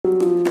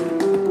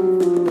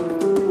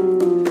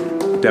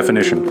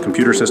Definition: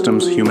 computer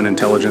systems, human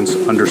intelligence,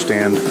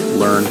 understand,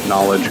 learn,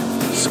 knowledge,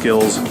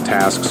 skills,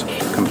 tasks,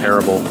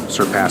 comparable,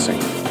 surpassing.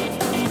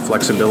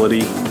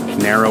 Flexibility,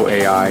 narrow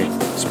AI,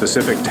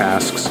 specific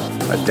tasks,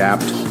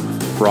 adapt,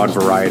 broad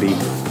variety,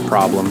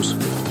 problems,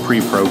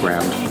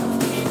 pre-programmed.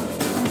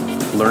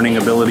 Learning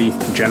ability,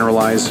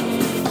 generalize,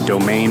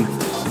 domain,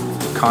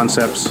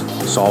 concepts,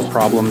 solve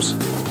problems,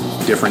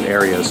 different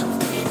areas.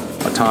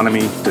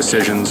 Autonomy,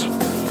 decisions,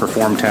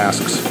 perform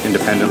tasks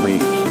independently,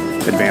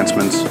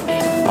 advancements,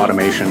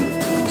 automation,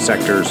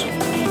 sectors.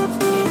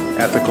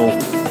 Ethical,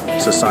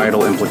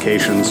 societal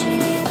implications,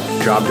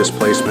 job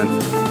displacement,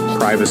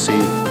 privacy,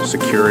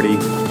 security,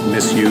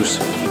 misuse,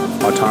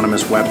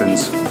 autonomous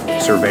weapons,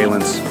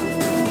 surveillance,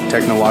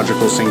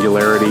 technological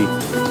singularity,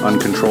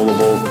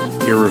 uncontrollable,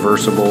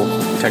 irreversible,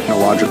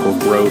 technological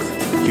growth,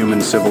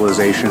 human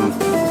civilization.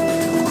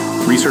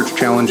 Research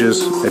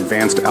challenges,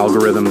 advanced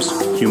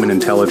algorithms, human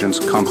intelligence,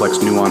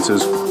 complex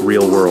nuances,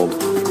 real world.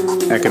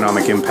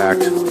 Economic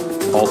impact,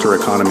 alter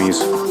economies,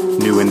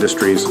 new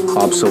industries,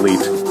 obsolete.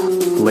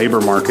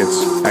 Labor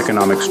markets,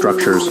 economic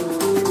structures,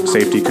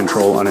 safety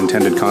control,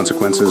 unintended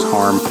consequences,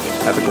 harm,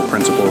 ethical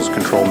principles,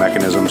 control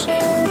mechanisms.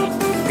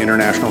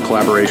 International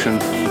collaboration,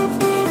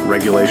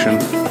 regulation,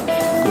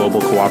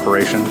 global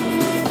cooperation,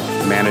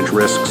 manage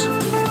risks,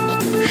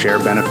 share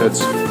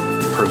benefits,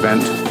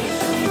 prevent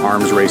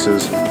arms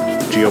races,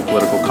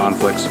 geopolitical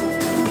conflicts,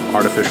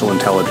 artificial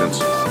intelligence.